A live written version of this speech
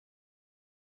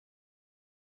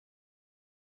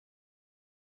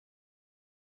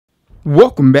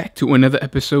Welcome back to another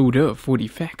episode of 40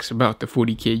 Facts about the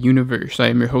 40K universe. I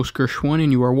am your host Gershwan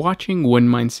and you are watching One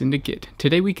Mind Syndicate.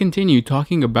 Today we continue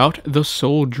talking about the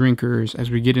Soul Drinkers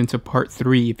as we get into part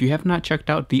 3. If you have not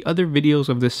checked out the other videos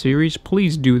of this series,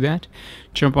 please do that.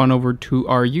 Jump on over to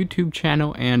our YouTube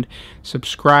channel and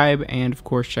subscribe, and of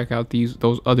course check out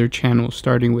those other channels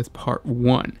starting with part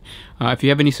 1. If you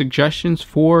have any suggestions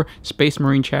for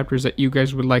Spacemarine chapters that you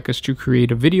guys would like us to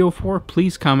create a video for,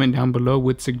 please comment down below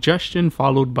with suggestion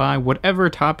followed by whatever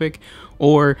topic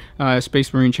or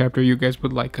Spacemarine chapter you guys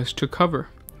would like us to cover.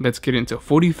 Let's get into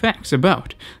 40 facts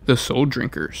about the Soul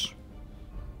Drinkers.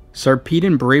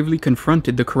 Sarpedon bravely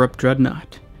confronted the corrupt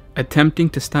dreadnought,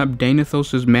 attempting to stop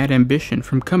Deinothos' mad ambition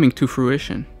from coming to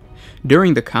fruition.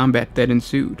 During the combat that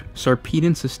ensued,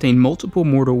 Sarpedon sustained multiple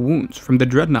mortal wounds from the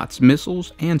dreadnought's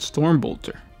missiles and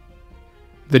Stormbolter.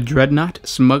 The dreadnought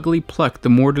smugly plucked the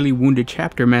mortally wounded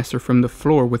chapter master from the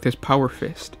floor with his power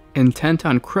fist, intent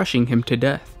on crushing him to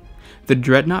death. The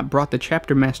dreadnought brought the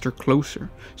chapter master closer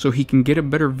so he can get a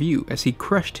better view as he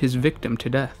crushed his victim to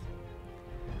death.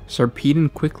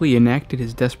 Sarpedon quickly enacted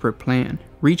his desperate plan,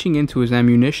 reaching into his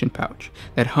ammunition pouch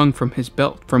that hung from his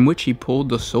belt, from which he pulled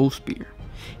the Soul Spear.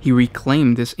 He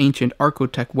reclaimed this ancient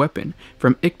Archotech weapon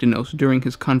from Ictanos during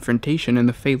his confrontation in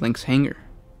the Phalanx hangar.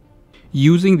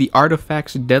 Using the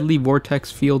artifact's deadly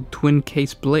vortex field twin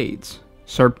case blades,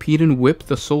 Sarpedon whipped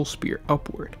the Soul Spear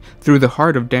upward through the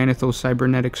heart of Deinothos'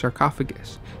 cybernetic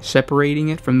sarcophagus, separating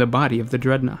it from the body of the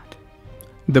dreadnought.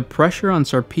 The pressure on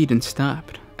Sarpedon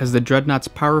stopped as the dreadnought's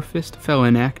power fist fell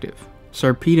inactive.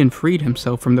 Sarpedon freed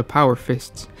himself from the power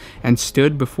fists and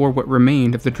stood before what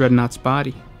remained of the dreadnought's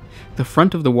body. The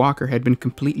front of the walker had been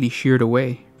completely sheared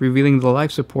away, revealing the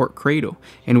life support cradle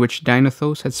in which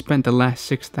Deinothos had spent the last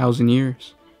 6,000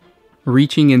 years.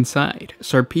 Reaching inside,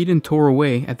 Sarpedon tore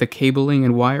away at the cabling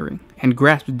and wiring and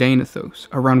grasped Deinothos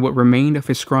around what remained of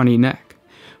his scrawny neck.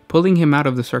 Pulling him out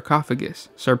of the sarcophagus,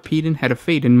 Sarpedon had a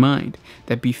fate in mind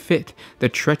that befit the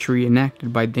treachery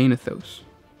enacted by Deinothos.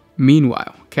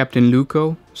 Meanwhile, Captain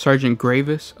Luco, Sergeant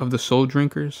Gravis of the Soul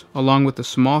Drinkers, along with a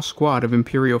small squad of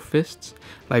Imperial Fists,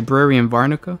 Librarian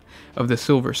Varnica of the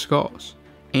Silver Skulls,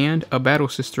 and a Battle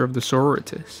Sister of the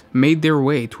Sororitas, made their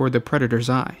way toward the Predator's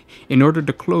Eye in order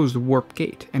to close the warp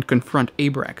gate and confront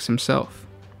Abrax himself.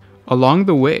 Along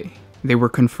the way, they were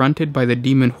confronted by the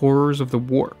demon horrors of the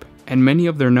warp, and many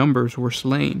of their numbers were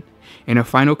slain. In a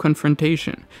final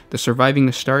confrontation, the surviving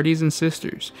Astartes and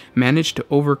Sisters managed to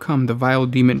overcome the vile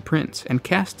demon prince and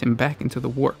cast him back into the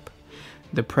warp.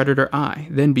 The Predator Eye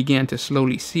then began to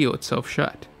slowly seal itself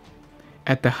shut.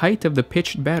 At the height of the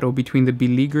pitched battle between the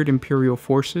beleaguered Imperial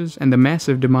forces and the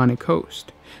massive demonic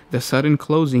host, the sudden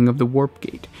closing of the warp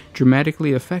gate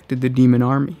dramatically affected the demon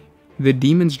army. The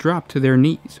demons dropped to their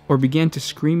knees or began to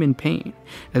scream in pain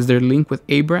as their link with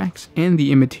Abrax and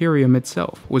the Immaterium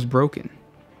itself was broken.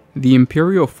 The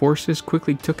Imperial forces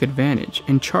quickly took advantage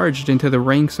and charged into the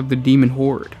ranks of the demon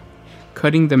horde.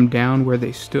 Cutting them down where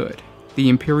they stood, the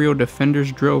Imperial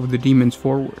defenders drove the demons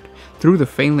forward, through the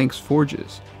Phalanx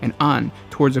forges, and on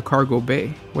towards a cargo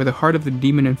bay, where the heart of the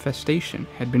demon infestation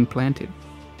had been planted.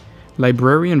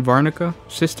 Librarian Varnica,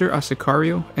 Sister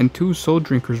Asicario, and 2 Soul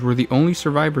Drinkers were the only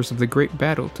survivors of the great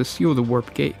battle to seal the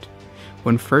warp gate.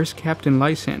 When first Captain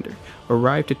Lysander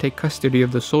arrived to take custody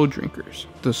of the Soul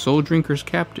Drinkers'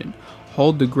 captain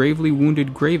hauled the gravely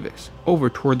wounded Gravis over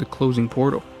toward the closing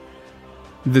portal.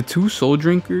 The 2 Soul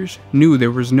Drinkers knew there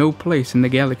was no place in the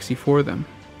galaxy for them,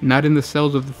 not in the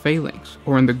cells of the Phalanx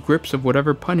or in the grips of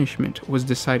whatever punishment was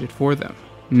decided for them,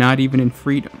 not even in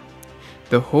freedom.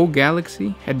 The whole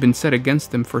galaxy had been set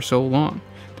against them for so long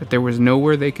that there was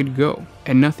nowhere they could go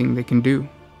and nothing they can do.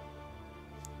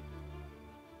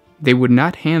 They would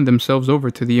not hand themselves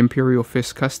over to the Imperial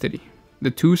Fist's custody.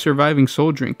 The 2 surviving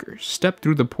Soul Drinkers stepped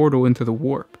through the portal into the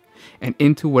warp, and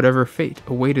into whatever fate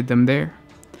awaited them there.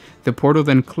 The portal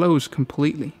then closed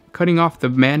completely, cutting off the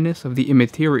madness of the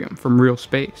Immaterium from real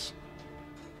space.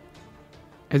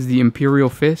 As the Imperial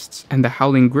Fists and the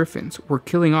Howling Griffins were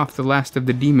killing off the last of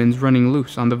the demons running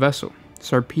loose on the vessel,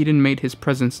 Sarpedon made his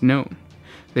presence known.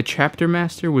 The Chapter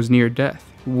Master was near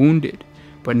death, wounded,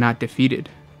 but not defeated.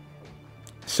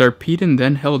 Sarpedon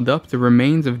then held up the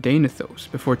remains of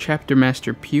Deinothos before Chapter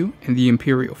Master Pew and the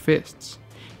Imperial Fists.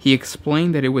 He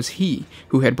explained that it was he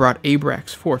who had brought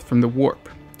Abrax forth from the warp.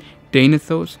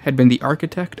 Deinothos had been the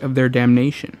architect of their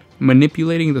damnation,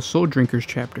 manipulating the Soul Drinkers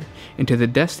chapter into the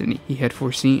destiny he had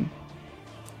foreseen.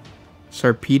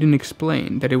 Sarpedon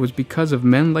explained that it was because of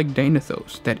men like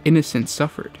Deinothos that innocence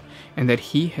suffered, and that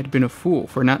he had been a fool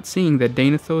for not seeing that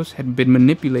Deinothos had been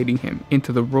manipulating him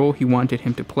into the role he wanted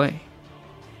him to play.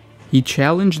 He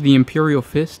challenged the Imperial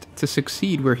Fist to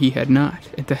succeed where he had not,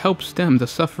 and to help stem the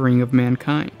suffering of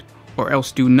mankind, or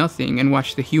else do nothing and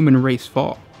watch the human race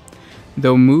fall.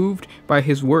 Though moved by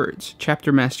his words,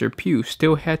 Chapter Master Pugh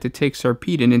still had to take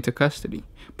Sarpedon into custody,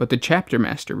 but the Chapter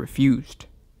Master refused.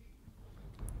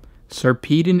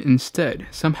 Sarpedon instead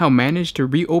somehow managed to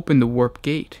reopen the warp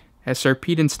gate. As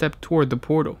Sarpedon stepped toward the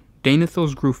portal,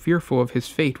 Danethos grew fearful of his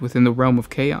fate within the realm of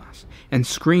chaos, and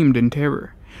screamed in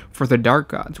terror, for the Dark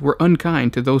Gods were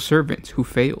unkind to those servants who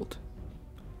failed.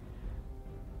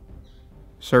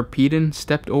 Sarpedon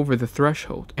stepped over the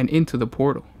threshold and into the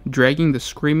portal, dragging the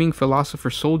screaming philosopher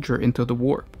soldier into the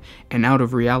warp, and out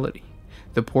of reality.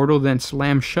 The portal then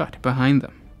slammed shut behind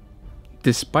them.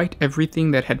 Despite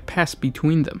everything that had passed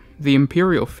between them, the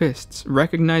Imperial Fists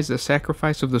recognized the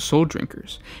sacrifice of the Soul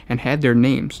Drinkers, and had their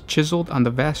names chiseled on the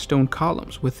vast stone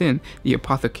columns within the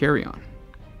Apothecarion.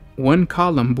 One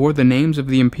column bore the names of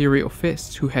the Imperial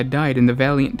Fists who had died in the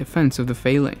valiant defense of the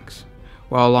Phalanx,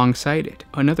 while alongside it,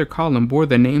 another column bore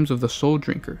the names of the Soul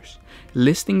Drinkers,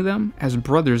 listing them as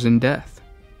brothers in death.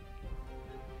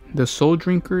 The Soul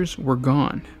Drinkers were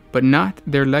gone, but not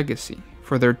their legacy,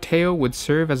 for their tale would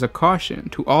serve as a caution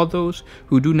to all those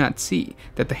who do not see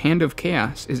that the hand of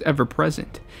chaos is ever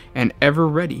present, and ever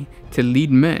ready to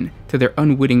lead men to their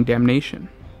unwitting damnation.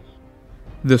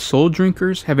 The Soul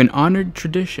Drinkers have an honored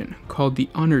tradition called the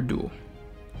Honor Duel.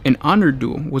 An Honor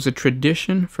Duel was a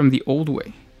tradition from the Old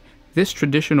Way. This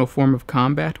traditional form of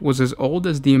combat was as old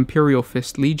as the Imperial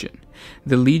Fist Legion,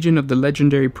 the legion of the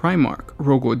legendary Primarch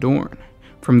Rogodorn,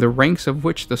 from the ranks of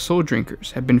which the Soul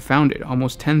Drinkers had been founded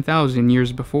almost 10,000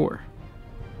 years before.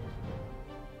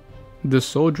 The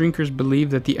Soul Drinkers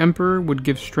believed that the Emperor would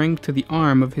give strength to the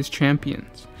arm of his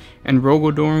champions, and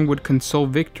Rogodorn would console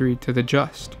victory to the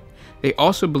just. They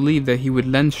also believed that he would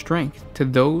lend strength to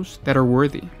those that are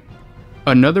worthy.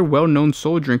 Another well-known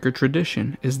Soul Drinker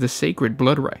tradition is the Sacred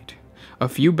Blood Rite. A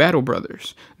few battle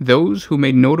brothers, those who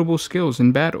made notable skills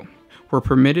in battle, were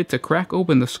permitted to crack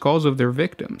open the skulls of their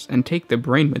victims and take the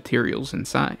brain materials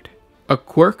inside. A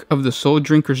quirk of the Soul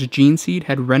Drinkers' gene seed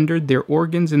had rendered their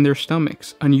organs in their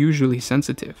stomachs unusually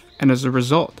sensitive, and as a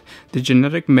result, the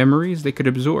genetic memories they could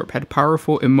absorb had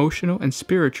powerful emotional and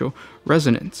spiritual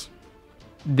resonance.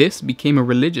 This became a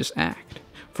religious act,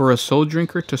 for a Soul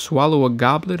Drinker to swallow a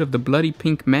goblet of the bloody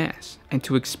pink mass, and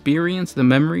to experience the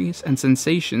memories and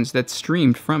sensations that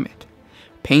streamed from it.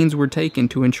 Pains were taken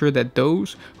to ensure that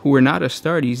those who were not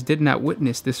Astartes did not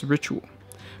witness this ritual.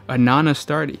 A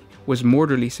non-Astarte was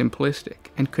mortally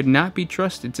simplistic, and could not be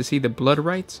trusted to see the blood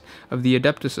rites of the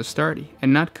Adeptus Astarte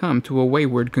and not come to a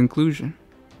wayward conclusion.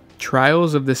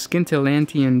 Trials of the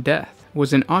Scintillantian death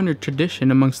was an honored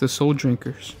tradition amongst the Soul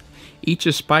Drinkers. Each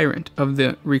aspirant of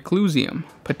the Reclusium,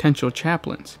 potential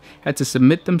chaplains, had to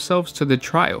submit themselves to the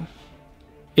trial.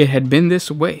 It had been this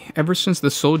way ever since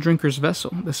the Soul Drinker's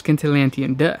vessel, the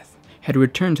Scintillantian Death, had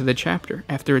returned to the chapter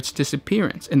after its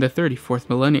disappearance in the 34th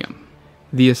millennium.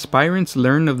 The aspirants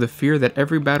learn of the fear that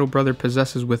every battle brother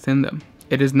possesses within them.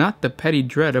 It is not the petty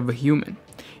dread of a human.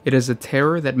 It is a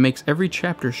terror that makes every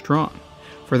chapter strong,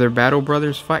 for their battle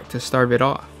brothers fight to starve it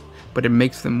off, but it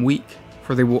makes them weak,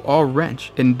 for they will all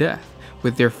wrench in death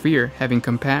with their fear having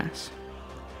compass.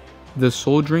 The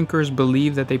Soul Drinkers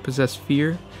believed that they possessed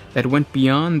fear that went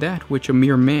beyond that which a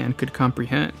mere man could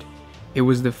comprehend. It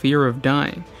was the fear of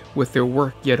dying with their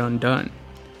work yet undone,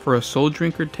 for a Soul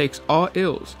Drinker takes all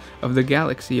ills of the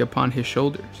galaxy upon his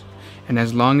shoulders, and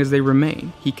as long as they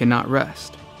remain, he cannot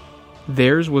rest.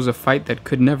 Theirs was a fight that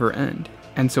could never end,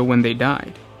 and so when they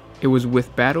died, it was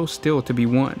with battle still to be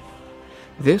won.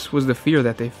 This was the fear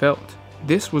that they felt.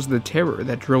 This was the terror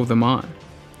that drove them on,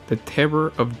 the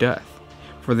terror of death,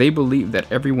 for they believed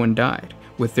that everyone died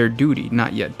with their duty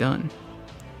not yet done.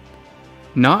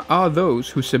 Not all those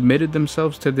who submitted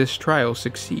themselves to this trial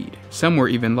succeed, some were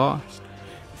even lost.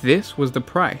 This was the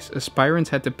price aspirants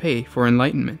had to pay for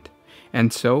enlightenment,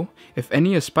 and so, if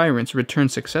any aspirants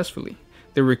returned successfully,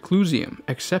 the Reclusium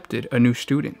accepted a new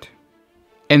student.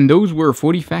 And those were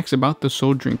 40 facts about the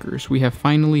Soul Drinkers. We have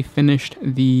finally finished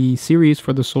the series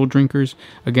for the Soul Drinkers.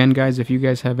 Again, guys, if you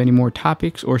guys have any more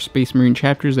topics or Space Marine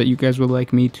chapters that you guys would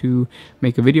like me to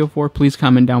make a video for, please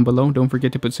comment down below. Don't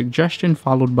forget to put suggestion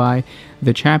followed by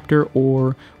the chapter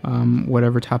or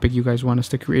whatever topic you guys want us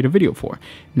to create a video for.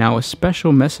 Now, a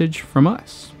special message from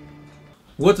us.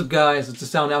 What's up, guys? It's the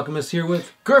Sound Alchemist here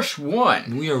with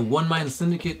Gersh1. We are One Mind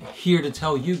Syndicate, here to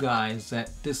tell you guys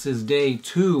that this is day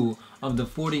 2 of the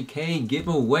 40K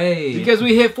giveaway. Because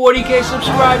we hit 40K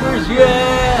subscribers,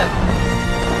 yeah!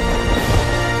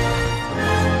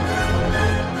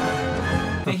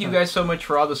 thank you guys so much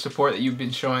for all the support that you've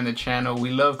been showing the channel. We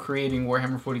love creating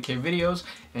Warhammer 40K videos,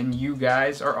 and you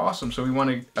guys are awesome. So we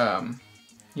want to,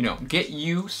 you know, get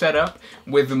you set up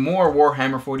with more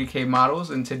Warhammer 40K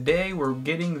models, and today we're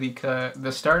getting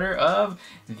the starter of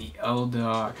the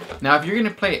Eldar. Now, if you're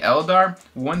gonna play Eldar,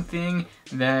 one thing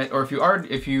that, or if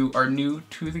you are new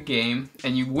to the game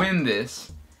and you win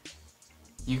this,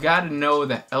 you gotta know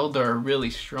that Eldar are really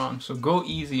strong. So go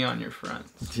easy on your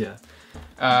friends. Yeah.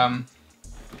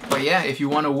 But yeah, if you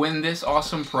want to win this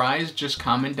awesome prize, just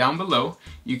comment down below.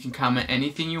 You can comment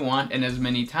anything you want and as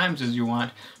many times as you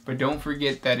want. But don't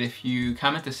forget that if you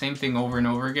comment the same thing over and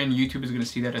over again, YouTube is going to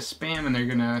see that as spam and they're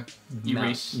going to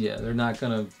erase. Yeah, they're not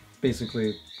going to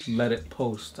basically let it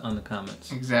post on the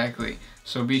comments. Exactly.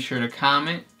 So be sure to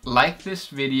comment, like this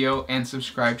video, and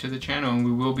subscribe to the channel, and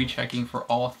we will be checking for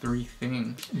all three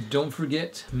things. Don't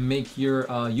forget, make your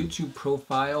YouTube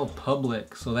profile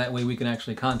public so that way we can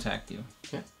actually contact you.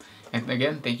 Yeah. And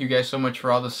again, thank you guys so much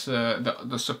for all this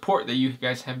the support that you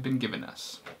guys have been giving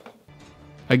us.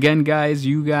 Again, guys,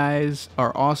 you guys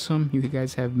are awesome. You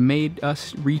guys have made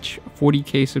us reach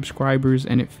 40K subscribers,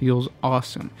 and it feels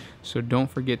awesome. So don't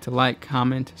forget to like,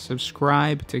 comment,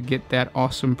 subscribe to get that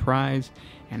awesome prize.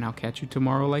 And I'll catch you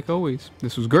tomorrow like always.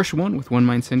 This was Gershwin with One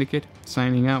Mind Syndicate,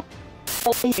 signing out.